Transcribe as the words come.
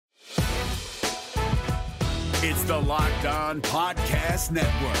It's the Locked On Podcast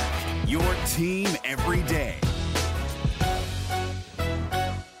Network, your team every day.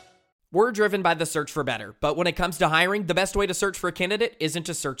 We're driven by the search for better, but when it comes to hiring, the best way to search for a candidate isn't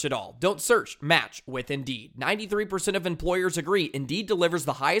to search at all. Don't search, match with Indeed. 93% of employers agree Indeed delivers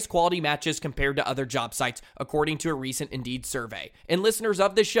the highest quality matches compared to other job sites, according to a recent Indeed survey. And listeners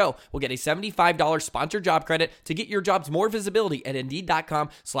of this show will get a $75 sponsored job credit to get your jobs more visibility at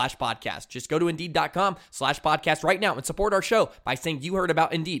Indeed.com/podcast. Just go to Indeed.com/podcast right now and support our show by saying you heard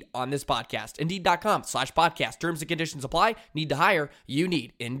about Indeed on this podcast. Indeed.com/podcast. Terms and conditions apply. Need to hire? You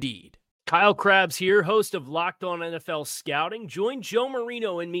need Indeed. Kyle Krabs here, host of Locked On NFL Scouting. Join Joe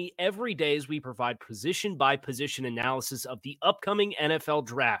Marino and me every day as we provide position-by-position analysis of the upcoming NFL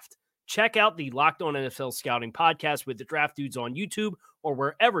Draft. Check out the Locked On NFL Scouting podcast with the Draft Dudes on YouTube or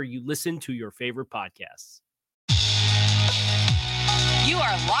wherever you listen to your favorite podcasts. You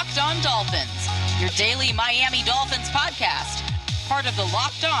are Locked On Dolphins, your daily Miami Dolphins podcast. Part of the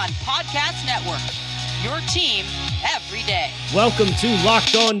Locked On Podcast Network, your team every day. Welcome to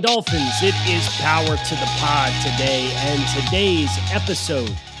Locked On Dolphins. It is Power to the Pod today, and today's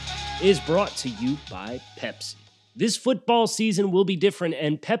episode is brought to you by Pepsi. This football season will be different,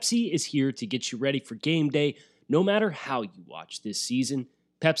 and Pepsi is here to get you ready for game day, no matter how you watch this season.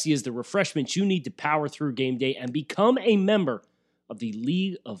 Pepsi is the refreshment you need to power through game day and become a member of the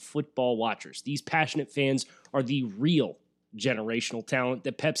League of Football Watchers. These passionate fans are the real generational talent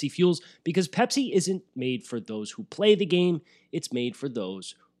that Pepsi fuels, because Pepsi isn't made for those who play the game, it's made for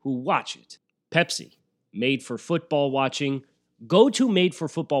those who watch it. Pepsi, made for football watching. Go to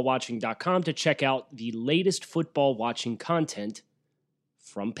madeforfootballwatching.com to check out the latest football watching content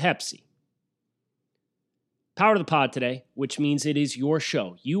from Pepsi. Power to the pod today, which means it is your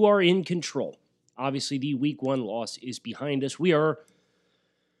show. You are in control. Obviously, the week one loss is behind us. We are,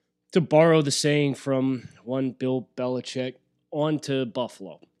 to borrow the saying from one Bill Belichick, on to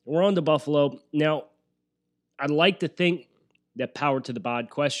Buffalo. We're on to Buffalo. Now, I'd like to think that Power to the Pod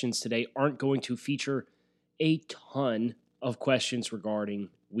questions today aren't going to feature a ton of questions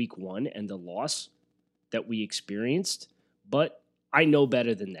regarding week one and the loss that we experienced, but I know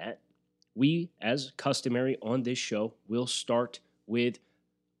better than that. We, as customary on this show, will start with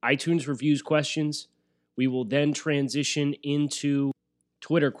iTunes reviews questions. We will then transition into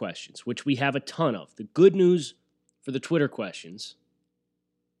Twitter questions, which we have a ton of. The good news for the Twitter questions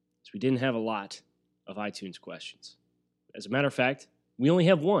is we didn't have a lot of iTunes questions. As a matter of fact, we only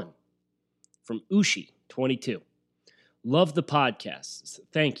have one from Ushi22. Love the podcasts.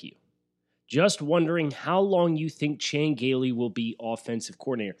 Thank you. Just wondering how long you think Chan Gailey will be offensive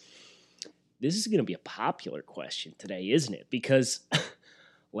coordinator. This is going to be a popular question today, isn't it? Because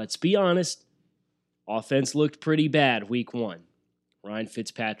let's be honest, offense looked pretty bad week one. Ryan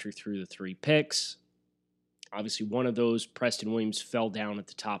Fitzpatrick threw the 3 picks. Obviously, one of those, Preston Williams, fell down at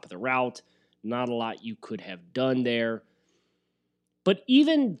the top of the route. Not a lot you could have done there. But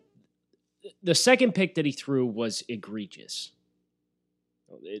even the second pick that he threw was egregious.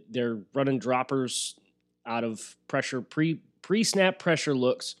 They're running droppers out of pressure, pre-snap pressure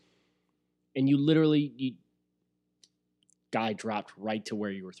looks, and guy dropped right to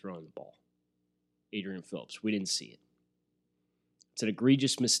where you were throwing the ball. Adrian Phillips, we didn't see it. It's an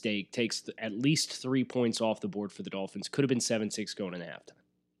egregious mistake. Takes at least 3 points off the board for the Dolphins. Could have been 7-6 going into halftime.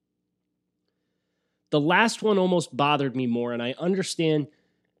 The last one almost bothered me more, and I understand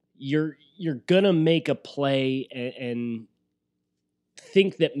you're going to make a play and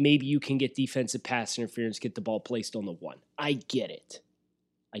think that maybe you can get defensive pass interference, get the ball placed on the 1. I get it.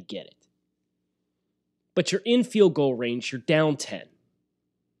 But you're in field goal range. You're down 10.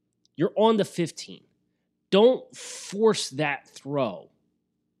 You're on the 15. Don't force that throw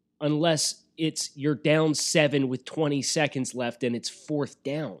unless you're down 7 with 20 seconds left and it's 4th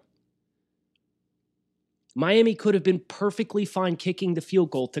down. Miami could have been perfectly fine kicking the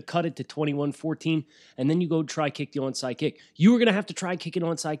field goal to cut it to 21-14, and then you go try kick the onside kick. You were going to have to try kick an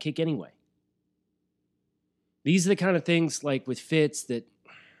onside kick anyway. These are the kind of things like with Fitz that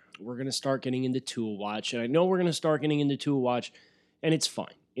we're going to start getting into tool watch, and I know we're going to start getting into tool watch, and it's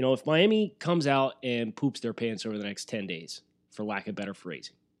fine. You know, if Miami comes out and poops their pants over the next 10 days, for lack of better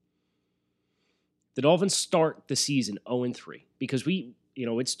phrasing, the Dolphins start the season 0-3 because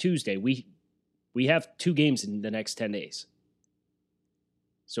it's Tuesday. We have 2 games in the next 10 days.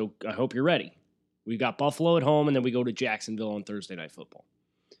 So I hope you're ready. We've got Buffalo at home, and then we go to Jacksonville on Thursday Night Football.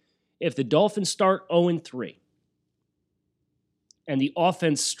 If the Dolphins start 0-3 and the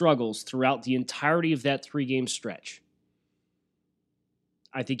offense struggles throughout the entirety of that 3-game stretch,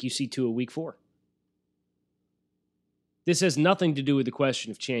 I think you see Tua week 4. This has nothing to do with the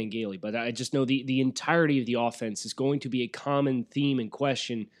question of Chan Gailey, but I just know the entirety of the offense is going to be a common theme and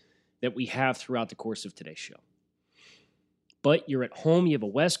question that we have throughout the course of today's show. But you're at home. You have a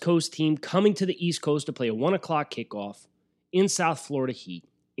West Coast team coming to the East Coast to play a 1 o'clock kickoff in South Florida Heat,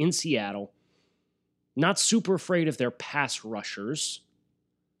 in Seattle. Not super afraid of their pass rushers.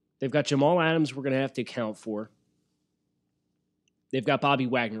 They've got Jamal Adams we're going to have to account for. They've got Bobby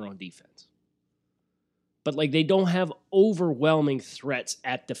Wagner on defense. But they don't have overwhelming threats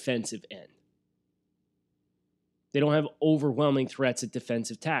at defensive end. They don't have overwhelming threats at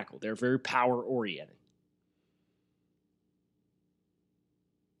defensive tackle. They're very power-oriented.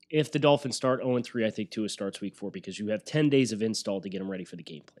 If the Dolphins start 0-3, I think Tua starts week 4 because you have 10 days of install to get them ready for the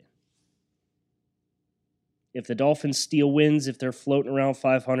game plan. If the Dolphins steal wins, if they're floating around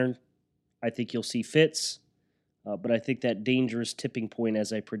 500, I think you'll see Fitz. But I think that dangerous tipping point,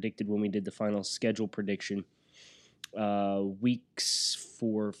 as I predicted when we did the final schedule prediction, weeks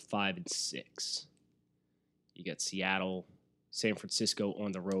 4, 5, and 6. You got Seattle, San Francisco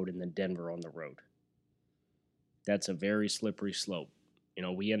on the road, and then Denver on the road. That's a very slippery slope.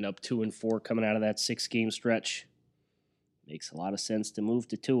 We end up 2-4 coming out of that 6-game stretch. Makes a lot of sense to move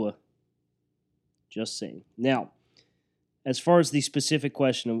to Tua. Just saying. Now, as far as the specific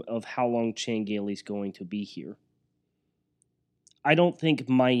question of how long Chan Gailey's going to be here, I don't think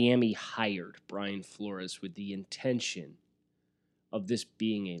Miami hired Brian Flores with the intention of this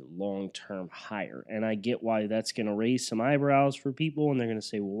being a long-term hire. And I get why that's going to raise some eyebrows for people, and they're going to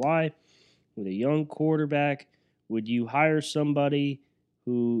say, well, why? With a young quarterback, would you hire somebody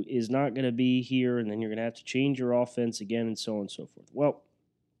who is not going to be here, and then you're going to have to change your offense again, and so on and so forth? Well,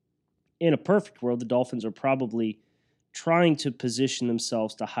 in a perfect world, the Dolphins are probably trying to position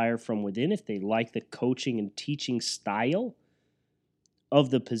themselves to hire from within if they like the coaching and teaching style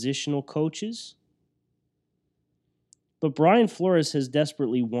of the positional coaches. But Brian Flores has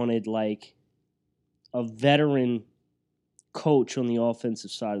desperately wanted a veteran coach on the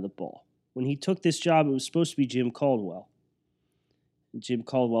offensive side of the ball. When he took this job, it was supposed to be Jim Caldwell. Jim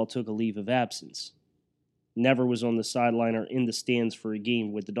Caldwell took a leave of absence. Never was on the sideline or in the stands for a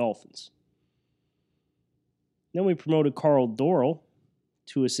game with the Dolphins. Then we promoted Carl Dorrell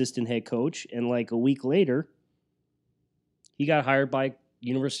to assistant head coach, and a week later, he got hired by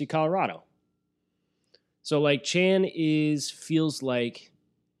University of Colorado. So Chan feels like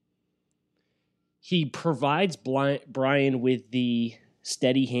he provides Brian with the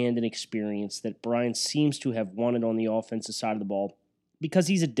steady hand and experience that Brian seems to have wanted on the offensive side of the ball because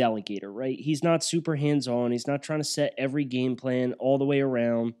he's a delegator, right? He's not super hands-on. He's not trying to set every game plan all the way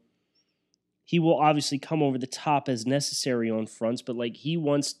around. He will obviously come over the top as necessary on fronts, but he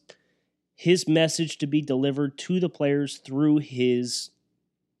wants his message to be delivered to the players through his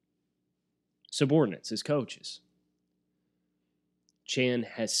subordinates, his coaches. Chan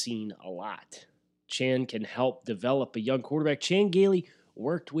has seen a lot. Chan can help develop a young quarterback. Chan Gailey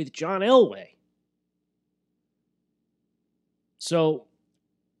worked with John Elway. So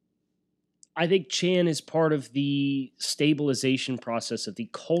I think Chan is part of the stabilization process of the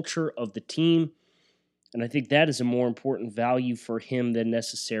culture of the team, and I think that is a more important value for him than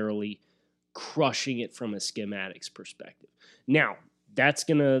necessarily crushing it from a schematics perspective. Now, that's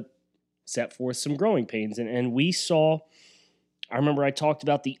going to set forth some growing pains, and we saw, I remember I talked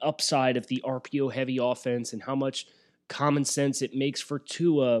about the upside of the RPO-heavy offense and how much common sense it makes for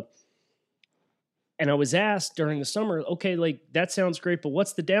Tua. And I was asked during the summer, okay, that sounds great, but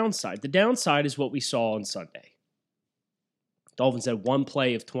what's the downside? The downside is what we saw on Sunday. Dolphins had one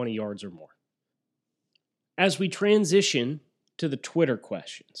play of 20 yards or more. As we transition to the Twitter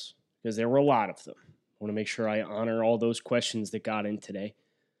questions, because there were a lot of them, I want to make sure I honor all those questions that got in today.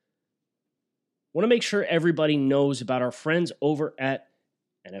 I want to make sure everybody knows about our friends over at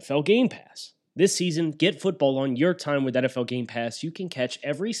NFL Game Pass. This season, get football on your time with NFL Game Pass. You can catch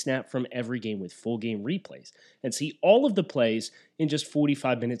every snap from every game with full game replays and see all of the plays in just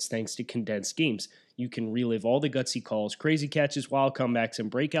 45 minutes thanks to condensed games. You can relive all the gutsy calls, crazy catches, wild comebacks,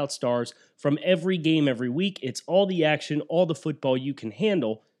 and breakout stars from every game every week. It's all the action, all the football you can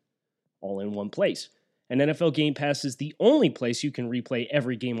handle, all in one place. And NFL Game Pass is the only place you can replay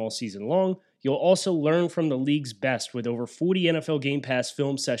every game all season long. You'll also learn from the league's best with over 40 NFL Game Pass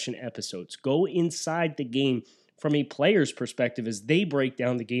film session episodes. Go inside the game from a player's perspective as they break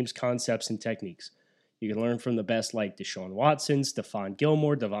down the game's concepts and techniques. You can learn from the best like Deshaun Watson, Stephon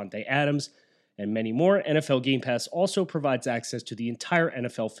Gilmore, Devontae Adams, and many more. NFL Game Pass also provides access to the entire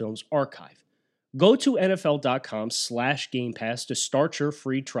NFL Films archive. Go to NFL.com/Game Pass to start your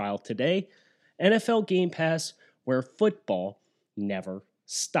free trial today. NFL Game Pass, where football never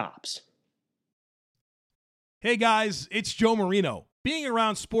stops. Hey guys, it's Joe Marino. Being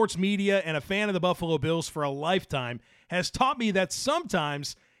around sports media and a fan of the Buffalo Bills for a lifetime has taught me that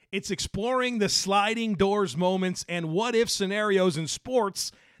sometimes it's exploring the sliding doors moments and what-if scenarios in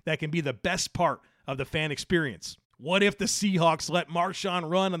sports that can be the best part of the fan experience. What if the Seahawks let Marshawn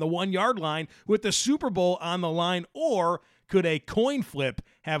run on the 1-yard line with the Super Bowl on the line? Or could a coin flip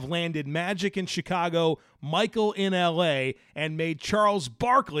have landed Magic in Chicago, Michael in LA, and made Charles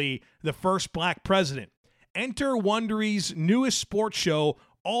Barkley the first black president? Enter Wondery's newest sports show,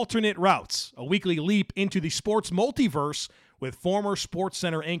 Alternate Routes, a weekly leap into the sports multiverse with former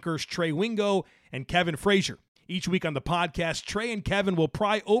SportsCenter anchors Trey Wingo and Kevin Frazier. Each week on the podcast, Trey and Kevin will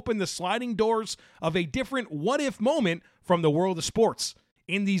pry open the sliding doors of a different what-if moment from the world of sports.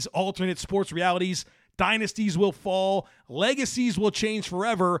 In these alternate sports realities, dynasties will fall, legacies will change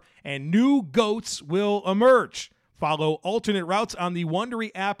forever, and new GOATs will emerge. Follow Alternate Routes on the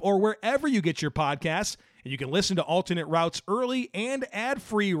Wondery app or wherever you get your podcasts, and you can listen to Alternate Routes early and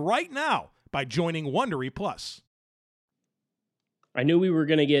ad-free right now by joining Wondery Plus. I knew we were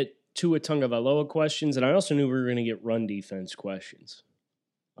going to get Tua Tagovailoa questions, and I also knew we were going to get run defense questions.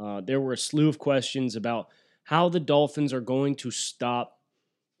 There were a slew of questions about how the Dolphins are going to stop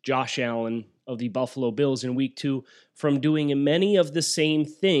Josh Allen of the Buffalo Bills in Week 2 from doing many of the same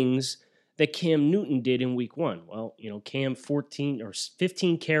things that Cam Newton did in Week 1. Well, Cam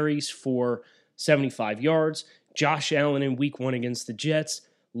 15 carries for 75 yards. Josh Allen in Week 1 against the Jets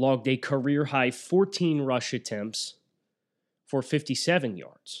logged a career-high 14 rush attempts for 57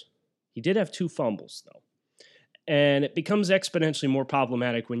 yards. He did have 2 fumbles, though. And it becomes exponentially more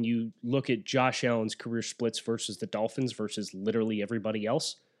problematic when you look at Josh Allen's career splits versus the Dolphins versus literally everybody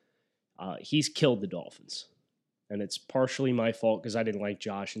else. He's killed the Dolphins. And it's partially my fault because I didn't like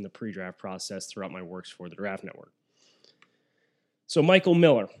Josh in the pre-draft process throughout my works for the Draft Network. So Michael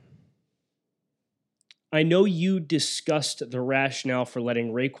Miller. I know you discussed the rationale for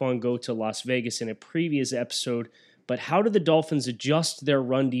letting Raekwon go to Las Vegas in a previous episode, but how did the Dolphins adjust their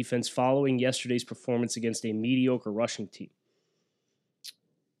run defense following yesterday's performance against a mediocre rushing team?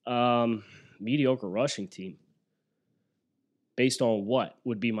 Mediocre rushing team? Based on what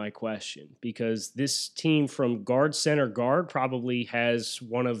would be my question? Because this team from guard, center, guard probably has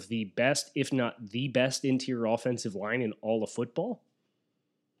one of the best, if not the best, interior offensive line in all of football.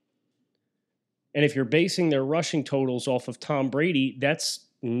 And if you're basing their rushing totals off of Tom Brady, that's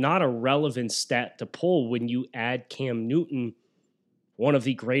not a relevant stat to pull when you add Cam Newton, one of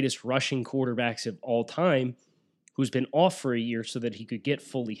the greatest rushing quarterbacks of all time, who's been off for a year so that he could get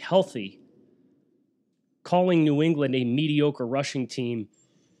fully healthy. Calling New England a mediocre rushing team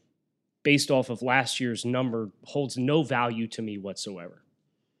based off of last year's number holds no value to me whatsoever.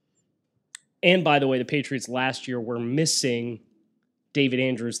 And by the way, the Patriots last year were missing David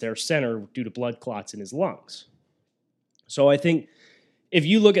Andrews, their center, due to blood clots in his lungs. So I think if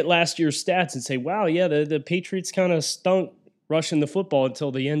you look at last year's stats and say, wow, yeah, the Patriots kind of stunk rushing the football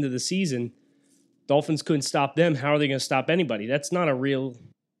until the end of the season, Dolphins couldn't stop them, how are they going to stop anybody? That's not a real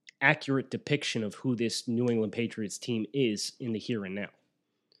accurate depiction of who this New England Patriots team is in the here and now.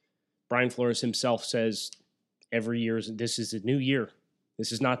 Brian Flores himself says every year, this is a new year.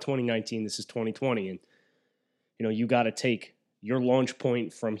 This is not 2019, this is 2020. And, you got to take your launch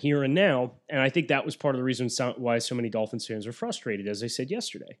point from here and now. And I think that was part of the reason why so many Dolphins fans are frustrated, as I said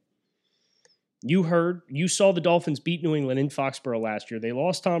yesterday. You saw the Dolphins beat New England in Foxborough last year. They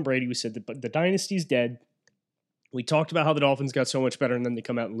lost Tom Brady. We said the dynasty's dead. We talked about how the Dolphins got so much better, and then they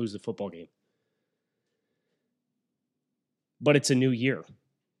come out and lose the football game. But it's a new year.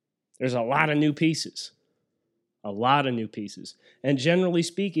 There's a lot of new pieces. A lot of new pieces. And generally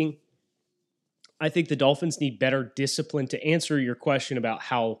speaking, I think the Dolphins need better discipline to answer your question about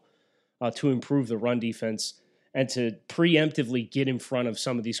how to improve the run defense and to preemptively get in front of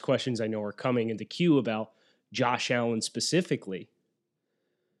some of these questions I know are coming into queue about Josh Allen specifically.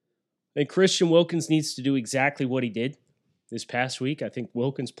 I think Christian Wilkins needs to do exactly what he did this past week. I think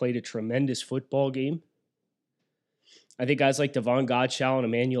Wilkins played a tremendous football game. I think guys like Devon Godchaux and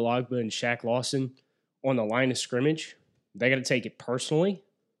Emmanuel Ogbah and Shaq Lawson on the line of scrimmage, they got to take it personally.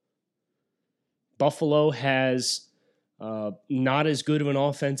 Buffalo has not as good of an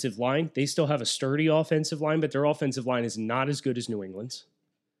offensive line. They still have a sturdy offensive line, but their offensive line is not as good as New England's.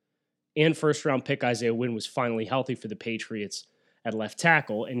 And first-round pick Isaiah Wynn was finally healthy for the Patriots at left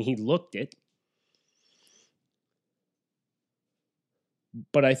tackle, and he looked it.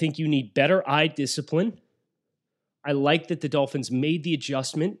 But I think you need better eye discipline. I like that the Dolphins made the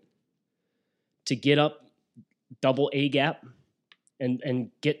adjustment to get up double A gap and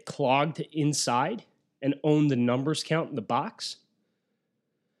get clogged inside and own the numbers count in the box.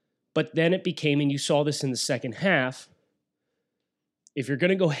 But then it became, and you saw this in the second half, if you're going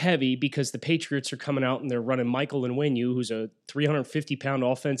to go heavy because the Patriots are coming out and they're running Michael Onwenu, who's a 350-pound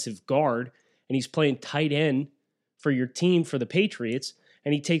offensive guard, and he's playing tight end for your team for the Patriots,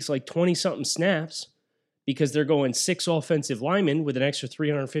 and he takes like 20-something snaps because they're going 6 offensive linemen with an extra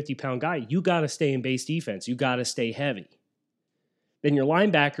 350-pound guy, you got to stay in base defense. You got to stay heavy. Then your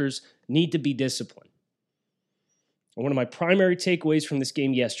linebackers need to be disciplined. And one of my primary takeaways from this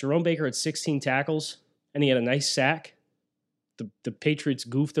game, yes, Jerome Baker had 16 tackles, and he had a nice sack. The Patriots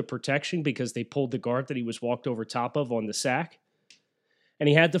goofed the protection because they pulled the guard that he was walked over top of on the sack. And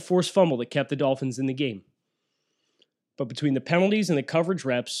he had the forced fumble that kept the Dolphins in the game. But between the penalties and the coverage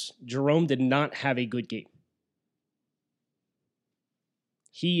reps, Jerome did not have a good game.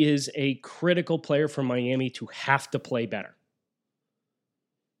 He is a critical player for Miami to have to play better.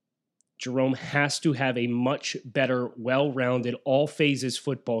 Jerome has to have a much better, well-rounded, all-phases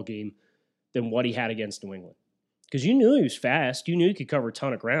football game than what he had against New England. Because you knew he was fast. You knew he could cover a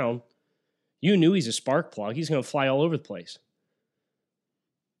ton of ground. You knew he's a spark plug. He's going to fly all over the place.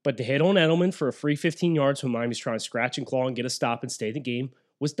 But to hit on Edelman for a free 15 yards when Miami's trying to scratch and claw and get a stop and stay in the game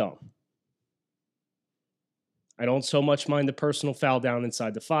was dumb. I don't so much mind the personal foul down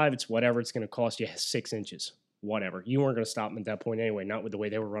inside the 5. It's whatever. It's going to cost you 6 inches. Whatever. You weren't going to stop him at that point anyway, not with the way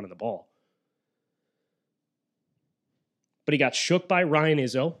they were running the ball. But he got shook by Ryan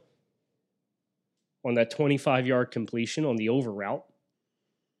Izzo on that 25-yard completion on the over route.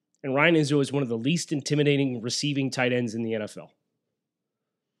 And Ryan Izzo is one of the least intimidating receiving tight ends in the NFL.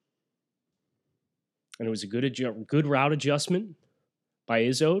 And it was a good route adjustment by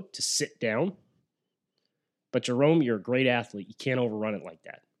Izzo to sit down. But Jerome, you're a great athlete. You can't overrun it like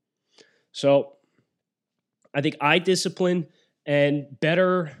that. So I think eye discipline and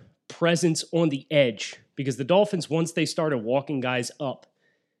better presence on the edge, because the Dolphins, once they started walking guys up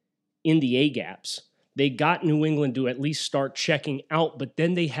in the A-gaps, they got New England to at least start checking out, but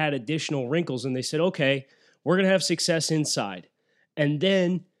then they had additional wrinkles, and they said, okay, we're going to have success inside. And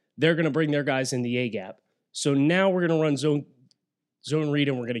then they're going to bring their guys in the A-gap. So now we're going to run zone read,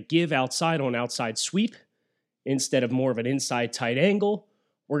 and we're going to give outside on outside sweep instead of more of an inside tight angle.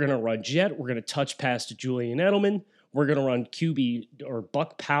 We're going to run jet. We're going to touch pass to Julian Edelman. We're going to run QB or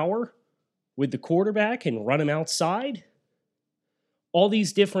buck power with the quarterback and run him outside. All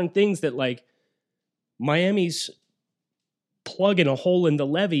these different things that, like, Miami's plugging a hole in the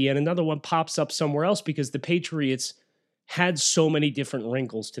levee and another one pops up somewhere else because the Patriots had so many different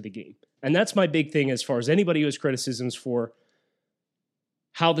wrinkles to the game. And that's my big thing as far as anybody who has criticisms for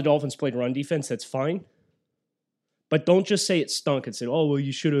how the Dolphins played run defense, that's fine. But don't just say it stunk and say, oh, well,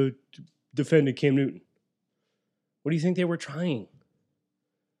 you should have defended Cam Newton. What do you think they were trying?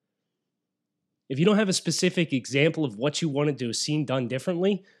 If you don't have a specific example of what you wanted to have seen done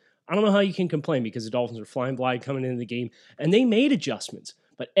differently, I don't know how you can complain, because the Dolphins were flying blind coming into the game, and they made adjustments.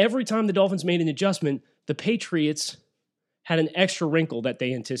 But every time the Dolphins made an adjustment, the Patriots had an extra wrinkle that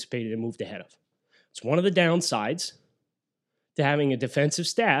they anticipated and moved ahead of. It's one of the downsides to having a defensive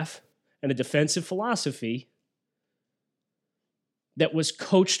staff and a defensive philosophy that was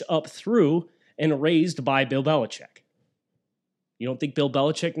coached up through and raised by Bill Belichick. You don't think Bill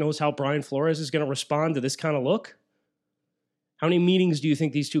Belichick knows how Brian Flores is going to respond to this kind of look? How many meetings do you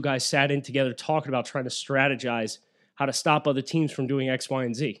think these two guys sat in together talking about trying to strategize how to stop other teams from doing X, Y,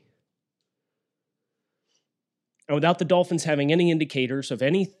 and Z? And without the Dolphins having any indicators of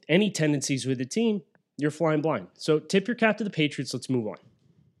any tendencies with the team, you're flying blind. So tip your cap to the Patriots. Let's move on.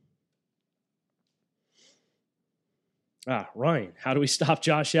 Ryan, how do we stop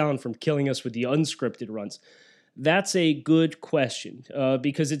Josh Allen from killing us with the unscripted runs? That's a good question,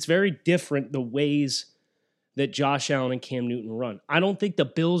 because it's very different the ways that Josh Allen and Cam Newton run. I don't think the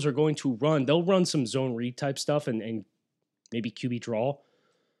Bills are going to run. They'll run some zone read type stuff and maybe QB draw.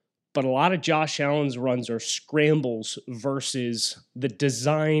 But a lot of Josh Allen's runs are scrambles versus the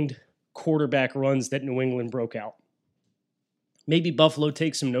designed quarterback runs that New England broke out. Maybe Buffalo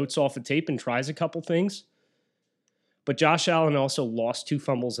takes some notes off of tape and tries a couple things. But Josh Allen also lost 2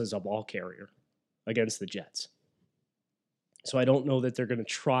 fumbles as a ball carrier against the Jets. So I don't know that they're going to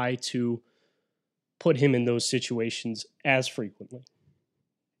try to put him in those situations as frequently.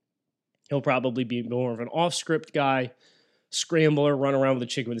 He'll probably be more of an off-script guy, scrambler, run around with a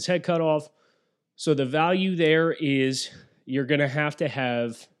chicken with his head cut off. So the value there is you're going to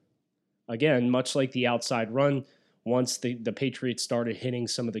have, again, much like the outside run, once the Patriots started hitting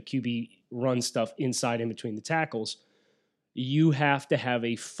some of the QB run stuff inside in between the tackles, you have to have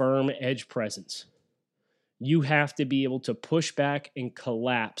a firm edge presence. You have to be able to push back and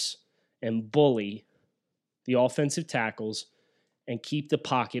collapse and bully the offensive tackles and keep the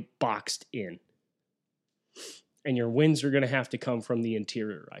pocket boxed in. And your wins are going to have to come from the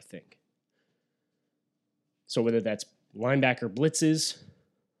interior, I think. So whether that's linebacker blitzes,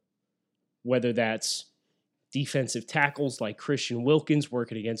 whether that's defensive tackles like Christian Wilkins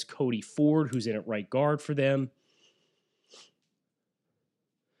working against Cody Ford, who's in at right guard for them.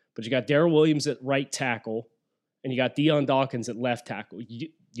 But you got Darrell Williams at right tackle, and you got Deion Dawkins at left tackle.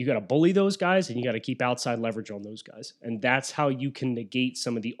 You got to bully those guys, and you got to keep outside leverage on those guys. And that's how you can negate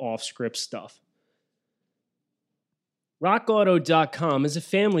some of the off-script stuff. RockAuto.com is a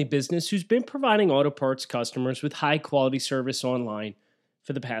family business who's been providing auto parts customers with high-quality service online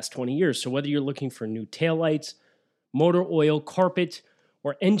for the past 20 years. So whether you're looking for new taillights, motor oil, carpet,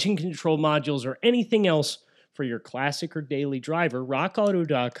 or engine control modules, or anything else for your classic or daily driver,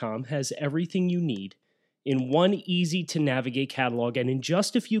 RockAuto.com has everything you need in one easy-to-navigate catalog, and in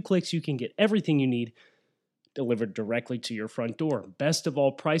just a few clicks, you can get everything you need delivered directly to your front door. Best of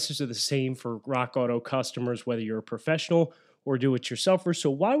all, prices are the same for Rock Auto customers, whether you're a professional or do-it-yourselfer,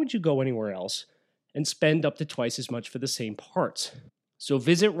 so why would you go anywhere else and spend up to twice as much for the same parts? So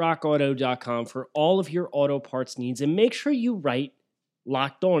visit rockauto.com for all of your auto parts needs, and make sure you write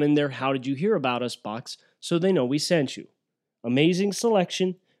Locked On in their How Did You Hear About Us box so they know we sent you. Amazing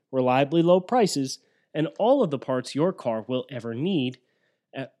selection, reliably low prices, and all of the parts your car will ever need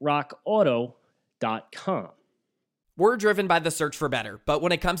at rockauto.com. We're driven by the search for better, but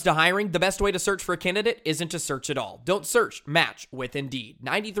when it comes to hiring, the best way to search for a candidate isn't to search at all. Don't search, match with Indeed.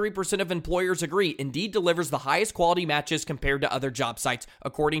 93% of employers agree Indeed delivers the highest quality matches compared to other job sites,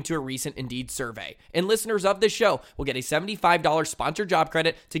 according to a recent Indeed survey. And listeners of this show will get a $75 sponsored job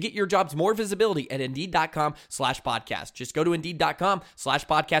credit to get your jobs more visibility at Indeed.com/podcast. Just go to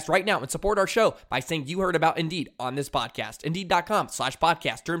Indeed.com/podcast right now and support our show by saying you heard about Indeed on this podcast.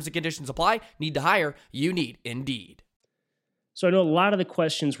 Indeed.com/podcast. Terms and conditions apply. Need to hire? You need Indeed. So I know a lot of the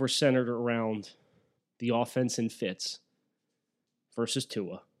questions were centered around the offense and Fitz versus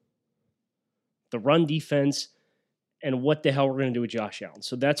Tua, the run defense, and what the hell we're going to do with Josh Allen.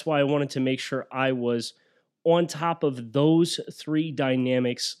 So that's why I wanted to make sure I was on top of those three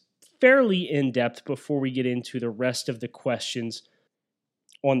dynamics fairly in depth before we get into the rest of the questions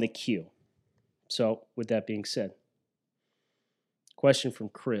on the queue. So with that being said, question from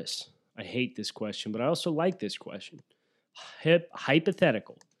Chris. I hate this question, but I also like this question.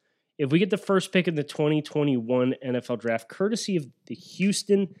 Hypothetical. If we get the first pick in the 2021 NFL Draft, courtesy of the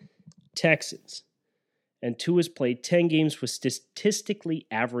Houston Texans, and Tua's played 10 games with statistically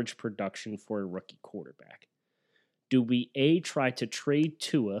average production for a rookie quarterback, do we A, try to trade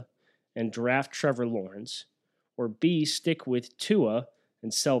Tua and draft Trevor Lawrence, or B, stick with Tua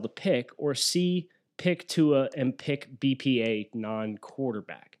and sell the pick, or C, pick Tua and pick BPA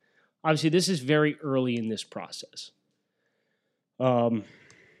non-quarterback? Obviously, this is very early in this process.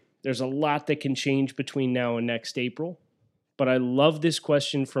 There's a lot that can change between now and next April, but I love this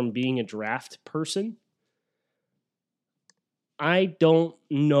question from being a draft person. I don't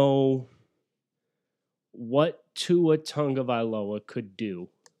know what Tua Tagovailoa could do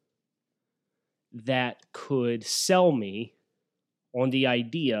that could sell me on the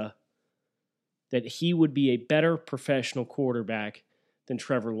idea that he would be a better professional quarterback than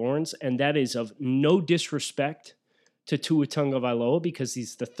Trevor Lawrence, and that is of no disrespect to Tua Tagovailoa because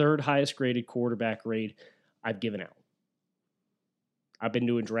he's the third highest graded quarterback grade I've given out. I've been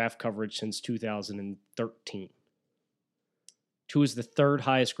doing draft coverage since 2013. Tua is the third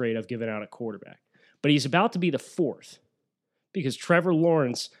highest grade I've given out at quarterback. But he's about to be the fourth because Trevor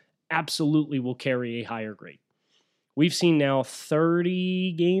Lawrence absolutely will carry a higher grade. We've seen now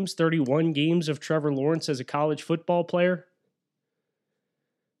 31 games of Trevor Lawrence as a college football player.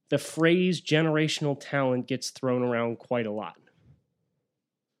 The phrase generational talent gets thrown around quite a lot.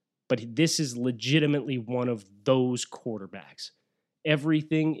 But this is legitimately one of those quarterbacks.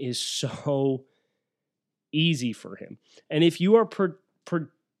 Everything is so easy for him. And if you are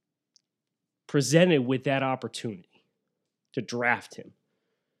presented with that opportunity to draft him,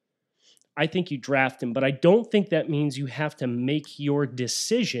 I think you draft him. But I don't think that means you have to make your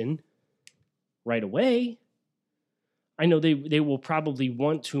decision right away. I know they will probably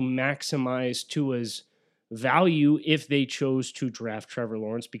want to maximize Tua's value if they chose to draft Trevor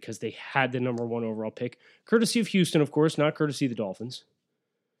Lawrence because they had the number one overall pick, courtesy of Houston, of course, not courtesy of the Dolphins.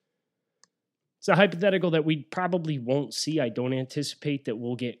 It's a hypothetical that we probably won't see. I don't anticipate that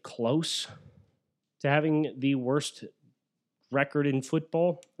we'll get close to having the worst record in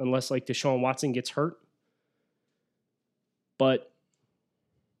football unless like Deshaun Watson gets hurt. But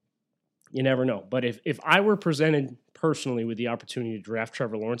you never know. But if I were presented personally with the opportunity to draft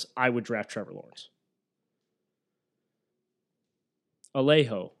Trevor Lawrence, I would draft Trevor Lawrence.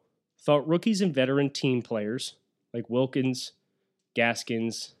 Alejo thought rookies and veteran team players like Wilkins,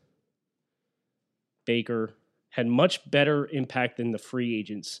 Gaskins, Baker had much better impact than the free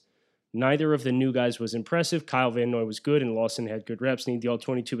agents. Neither of the new guys was impressive. Kyle Van Noy was good, and Lawson had good reps. Need the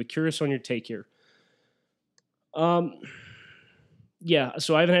all-22, but curious on your take here. Yeah,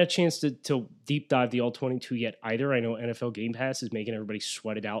 so I haven't had a chance to deep dive the all-22 yet either. I know NFL Game Pass is making everybody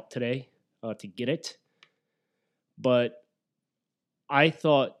sweat it out today to get it. But I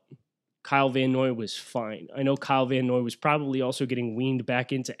thought Kyle Van Noy was fine. I know Kyle Van Noy was probably also getting weaned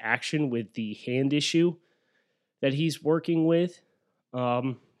back into action with the hand issue that he's working with.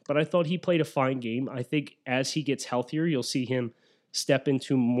 But I thought he played a fine game. I think as he gets healthier, you'll see him step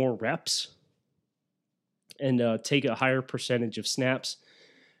into more reps and take a higher percentage of snaps.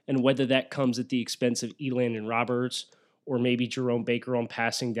 And whether that comes at the expense of Elan and Roberts or maybe Jerome Baker on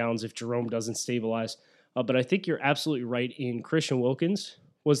passing downs if Jerome doesn't stabilize. But I think you're absolutely right in Christian Wilkins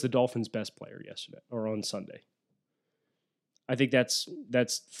was the Dolphins' best player yesterday or on Sunday. I think that's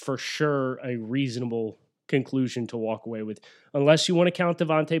for sure a reasonable conclusion to walk away with, unless you want to count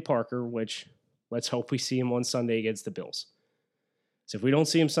Devontae Parker, which let's hope we see him on Sunday against the Bills. So if we don't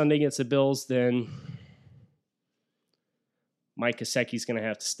see him Sunday against the Bills, then Mike Gesicki's going to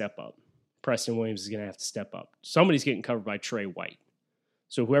have to step up. Preston Williams is going to have to step up. Somebody's getting covered by Trey White.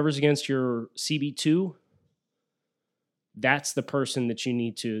 So whoever's against your CB2, that's the person that you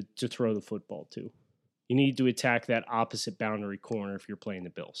need to throw the football to. You need to attack that opposite boundary corner if you're playing the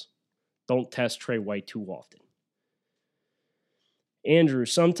Bills. Don't test Trey White too often. Andrew,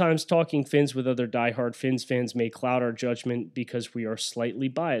 sometimes talking Fins with other diehard Fins fans may cloud our judgment because we are slightly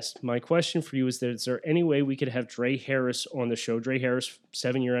biased. My question for you is there any way we could have Dre Harris on the show? Dre Harris,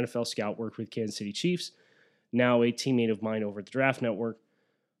 7-year NFL scout, worked with Kansas City Chiefs, now a teammate of mine over at the Draft Network,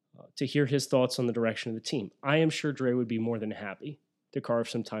 to hear his thoughts on the direction of the team. I am sure Dre would be more than happy to carve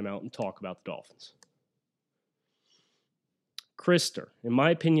some time out and talk about the Dolphins. Krister, in my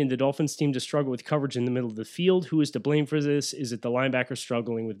opinion, the Dolphins seem to struggle with coverage in the middle of the field. Who is to blame for this? Is it the linebacker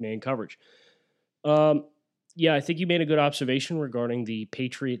struggling with man coverage? Yeah, I think you made a good observation regarding the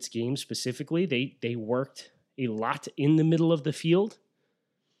Patriots game specifically. They worked a lot in the middle of the field.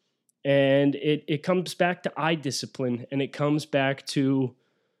 And it comes back to eye discipline, and it comes back to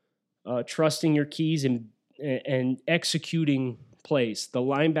trusting your keys and executing plays. The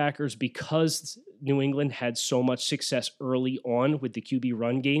linebackers, because New England had so much success early on with the QB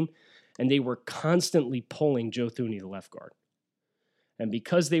run game, and they were constantly pulling Joe Thuney, the left guard. And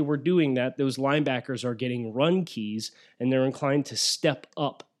because they were doing that, those linebackers are getting run keys, and they're inclined to step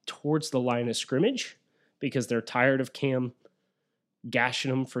up towards the line of scrimmage because they're tired of Cam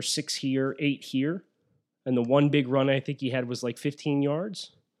gashing them for 6 here, 8 here. And the one big run I think he had was like 15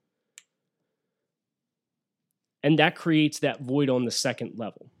 yards. And that creates that void on the second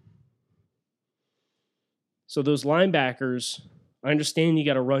level. So those linebackers, I understand you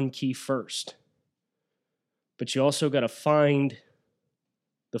got to run key first, but you also got to find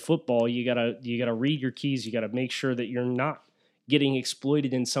the football. You got to read your keys. You got to make sure that you're not getting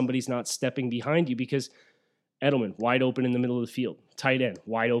exploited and somebody's not stepping behind you, because Edelman, wide open in the middle of the field. Tight end,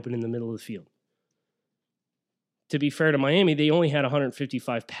 wide open in the middle of the field. To be fair to Miami, they only had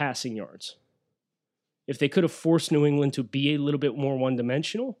 155 passing yards. If they could have forced New England to be a little bit more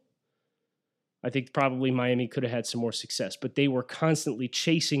one-dimensional, I think probably Miami could have had some more success. But they were constantly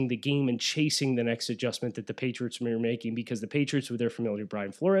chasing the game and chasing the next adjustment that the Patriots were making, because the Patriots, with their familiar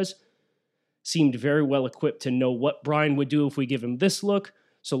Brian Flores, seemed very well equipped to know what Brian would do if we give him this look.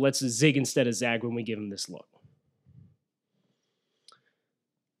 So let's zig instead of zag when we give him this look.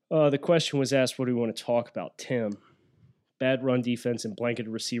 The question was asked, what do we want to talk about? Tim. Bad run defense and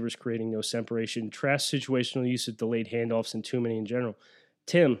blanketed receivers creating no separation. Trash situational use of delayed handoffs and too many in general.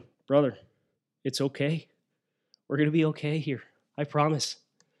 Tim, brother, it's okay. We're going to be okay here. I promise.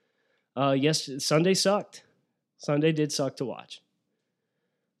 Yes, Sunday sucked. Sunday did suck to watch.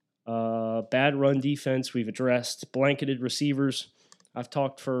 Bad run defense we've addressed. Blanketed receivers. I've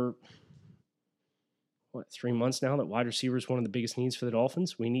talked for 3 months now that wide receiver is one of the biggest needs for the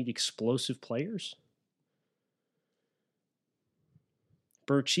Dolphins. We need explosive players.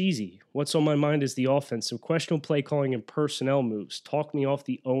 Burcheesy, what's on my mind is the offense. Some questionable play calling and personnel moves. Talk me off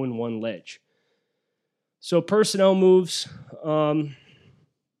the 0-1 ledge. So personnel moves. I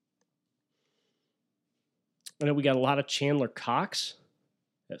know we got a lot of Chandler Cox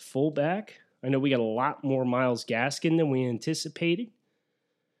at fullback. I know we got a lot more Myles Gaskin than we anticipated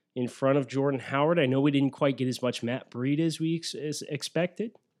in front of Jordan Howard. I know we didn't quite get as much Matt Breida as we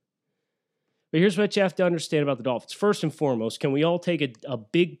expected. But here's what you have to understand about the Dolphins. First and foremost, can we all take a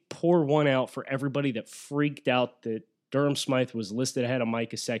big pour one out for everybody that freaked out that Durham Smythe was listed ahead of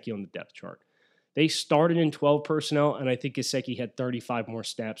Mike Gesicki on the depth chart. They started in 12 personnel, and I think Gesicki had 35 more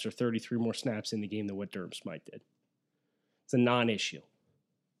snaps or 33 more snaps in the game than what Durham Smythe did. It's a non-issue.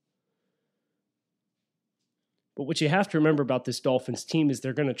 But what you have to remember about this Dolphins team is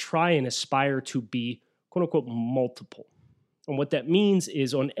they're going to try and aspire to be, quote-unquote, multiple. And what that means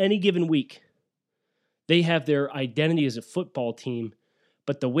is on any given week, they have their identity as a football team,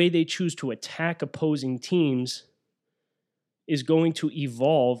 but the way they choose to attack opposing teams is going to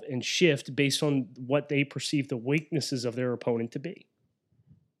evolve and shift based on what they perceive the weaknesses of their opponent to be.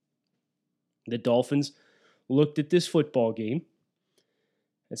 The Dolphins looked at this football game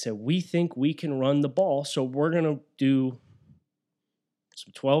and said, we think we can run the ball, so we're going to do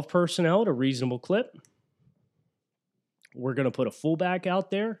some 12 personnel at a reasonable clip. We're going to put a fullback out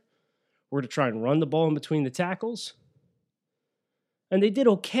there. We're going to try and run the ball in between the tackles. And they did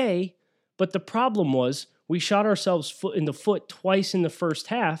okay, but the problem was we shot ourselves foot in the foot twice in the first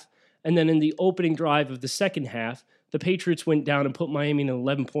half, and then in the opening drive of the second half, the Patriots went down and put Miami in an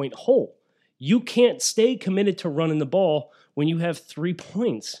 11-point hole. You can't stay committed to running the ball when you have 3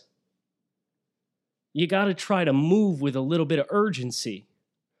 points. You got to try to move with a little bit of urgency,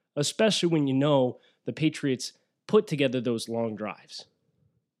 especially when you know the Patriots put together those long drives.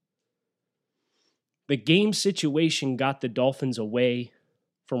 The game situation got the Dolphins away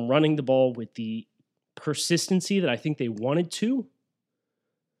from running the ball with the persistency that I think they wanted to,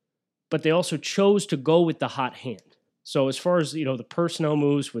 but they also chose to go with the hot hand. So as far as, the personnel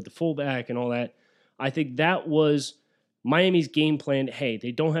moves with the fullback and all that, I think that was Miami's game plan. Hey,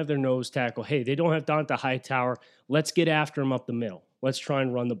 they don't have their nose tackle. Hey, they don't have Donta Hightower. Let's get after him up the middle. Let's try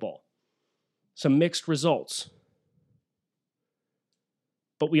and run the ball. Some mixed results.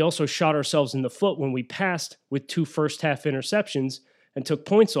 But we also shot ourselves in the foot when we passed with 2 first-half interceptions and took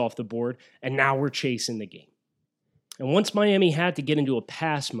points off the board, and now we're chasing the game. And once Miami had to get into a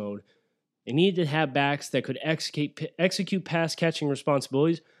pass mode, they needed to have backs that could execute pass-catching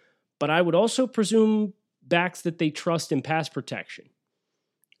responsibilities, but I would also presume backs that they trust in pass protection.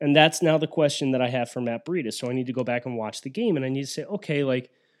 And that's now the question that I have for Matt Breida. So I need to go back and watch the game, and I need to say, okay,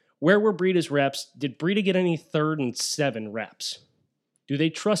 where were Breida's reps? Did Breida get any 3rd and 7 reps? Do they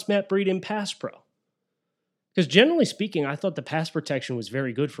trust Matt Breida in pass pro? Because generally speaking, I thought the pass protection was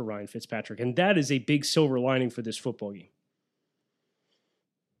very good for Ryan Fitzpatrick, and that is a big silver lining for this football game.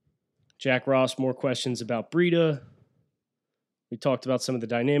 Jack Ross, more questions about Breida. We talked about some of the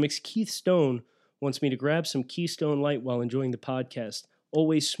dynamics. Keith Stone wants me to grab some Keystone Light while enjoying the podcast.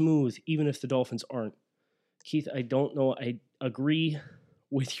 Always smooth, even if the Dolphins aren't. Keith, I don't know. I agree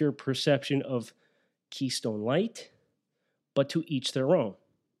with your perception of Keystone Light, but to each their own.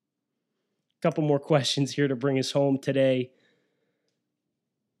 A couple more questions here to bring us home today.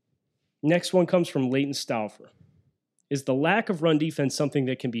 Next one comes from Leighton Stauffer. Is the lack of run defense something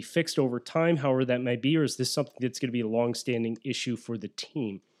that can be fixed over time, however that may be, or is this something that's going to be a long-standing issue for the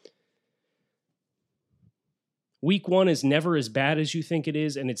team? Week 1 is never as bad as you think it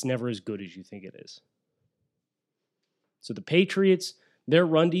is, and it's never as good as you think it is. So the Patriots, their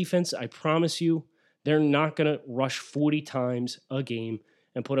run defense, I promise you, they're not going to rush 40 times a game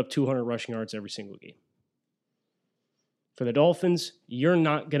and put up 200 rushing yards every single game. For the Dolphins, you're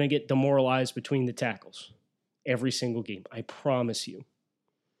not going to get demoralized between the tackles every single game. I promise you.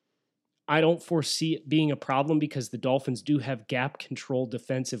 I don't foresee it being a problem because the Dolphins do have gap-controlled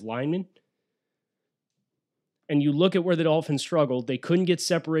defensive linemen. And you look at where the Dolphins struggled, they couldn't get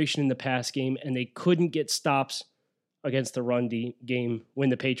separation in the pass game, and they couldn't get stops against the run game when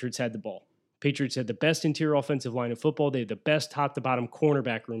the Patriots had the ball. Patriots had the best interior offensive line in football. They had the best top-to-bottom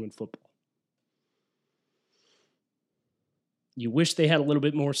cornerback room in football. You wish they had a little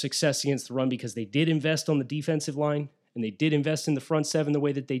bit more success against the run because they did invest on the defensive line, and they did invest in the front seven the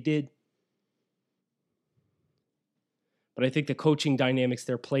way that they did. But I think the coaching dynamics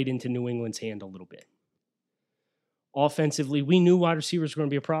there played into New England's hand a little bit. Offensively, we knew wide receivers were going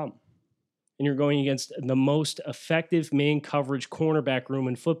to be a problem. And you're going against the most effective man coverage cornerback room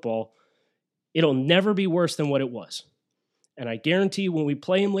in football. It'll never be worse than what it was. And I guarantee you when we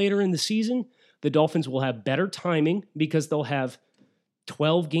play them later in the season, the Dolphins will have better timing because they'll have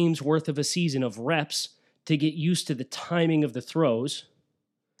 12 games worth of a season of reps to get used to the timing of the throws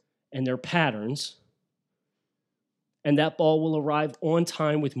and their patterns. And that ball will arrive on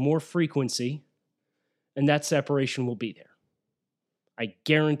time with more frequency, and that separation will be there. I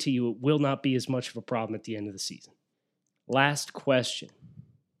guarantee you it will not be as much of a problem at the end of the season. Last question.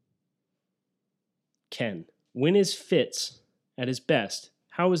 Ken, when is Fitz at his best?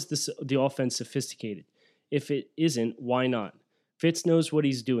 How is the offense sophisticated? If it isn't, why not? Fitz knows what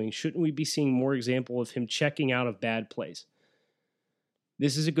he's doing. Shouldn't we be seeing more example of him checking out of bad plays?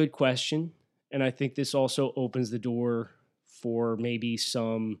 This is a good question, and I think this also opens the door for maybe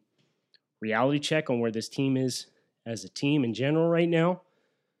some reality check on where this team is as a team in general right now.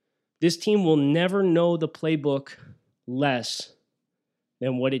 This team will never know the playbook less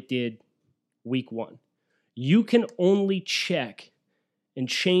than what it did week 1. You can only check and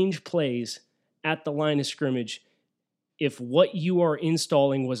change plays at the line of scrimmage if what you are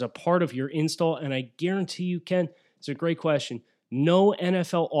installing was a part of your install, and I guarantee you, Ken, it's a great question. No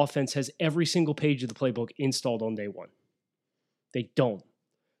NFL offense has every single page of the playbook installed on day 1. They don't.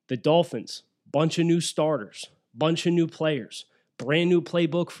 The Dolphins, bunch of new starters, bunch of new players, brand new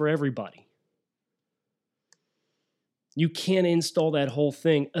playbook for everybody. You can't install that whole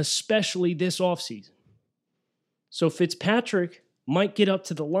thing, especially this offseason. So Fitzpatrick might get up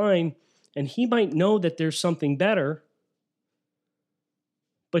to the line, and he might know that there's something better,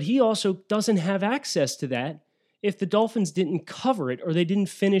 but he also doesn't have access to that if the Dolphins didn't cover it or they didn't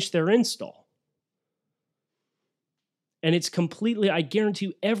finish their install. And it's completely, I guarantee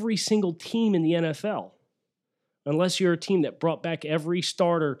you, every single team in the NFL, unless you're a team that brought back every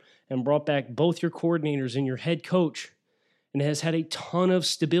starter and brought back both your coordinators and your head coach and has had a ton of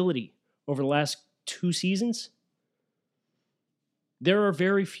stability over the last 2 seasons, there are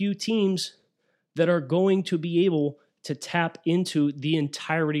very few teams that are going to be able to tap into the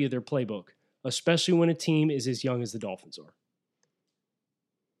entirety of their playbook, especially when a team is as young as the Dolphins are.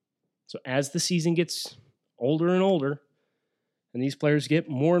 So as the season gets older and older, and these players get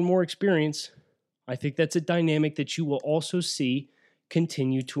more and more experience, I think that's a dynamic that you will also see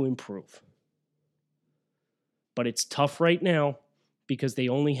continue to improve. But it's tough right now because they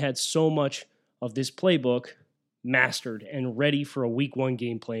only had so much of this playbook mastered and ready for a week 1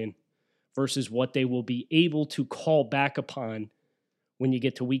 game plan versus what they will be able to call back upon when you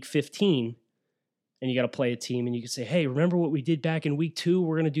get to week 15 and you got to play a team and you can say, hey, remember what we did back in week 2?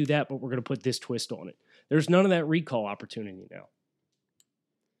 We're going to do that, but we're going to put this twist on it. There's none of that recall opportunity now.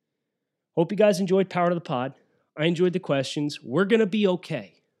 Hope you guys enjoyed Power to the Pod. I enjoyed the questions. We're going to be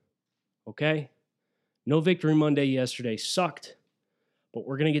okay. Okay? No Victory Monday yesterday. Sucked. But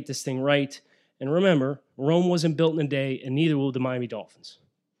we're going to get this thing right. And remember, Rome wasn't built in a day, and neither will the Miami Dolphins.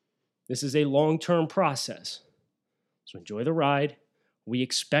 This is a long-term process. So enjoy the ride. We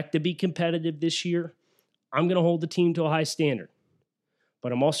expect to be competitive this year. I'm going to hold the team to a high standard.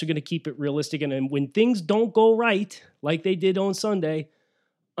 But I'm also going to keep it realistic. And when things don't go right, like they did on Sunday,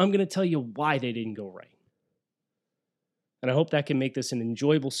 I'm going to tell you why they didn't go right. And I hope that can make this an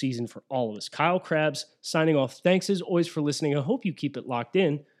enjoyable season for all of us. Kyle Krabs signing off. Thanks as always for listening. I hope you keep it locked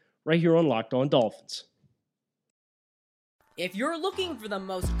in right here on Locked On Dolphins. If you're looking for the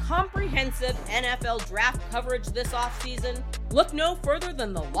most comprehensive NFL draft coverage this offseason, look no further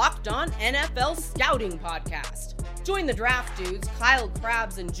than the Locked On NFL Scouting Podcast. Join the draft dudes, Kyle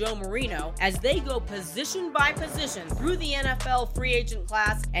Krabs and Joe Marino, as they go position by position through the NFL free agent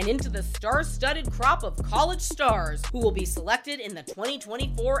class and into the star-studded crop of college stars who will be selected in the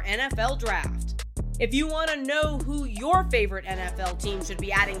 2024 NFL Draft. If you want to know who your favorite NFL team should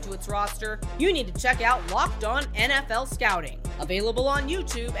be adding to its roster, you need to check out Locked On NFL Scouting, available on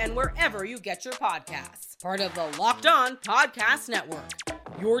YouTube and wherever you get your podcasts. Part of the Locked On Podcast Network,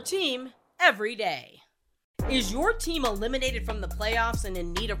 your team every day. Is your team eliminated from the playoffs and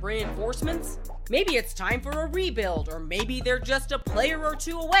in need of reinforcements? Maybe it's time for a rebuild, or maybe they're just a player or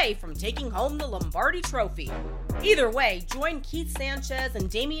two away from taking home the Lombardi Trophy. Either way, join Keith Sanchez and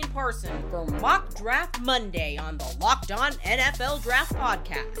Damian Parson for Mock Draft Monday on the Locked On NFL Draft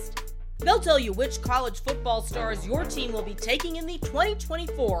Podcast. They'll tell you which college football stars your team will be taking in the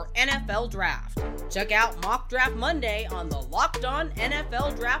 2024 NFL Draft. Check out Mock Draft Monday on the Locked On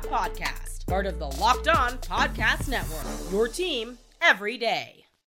NFL Draft Podcast, part of the Locked On Podcast Network, your team every day.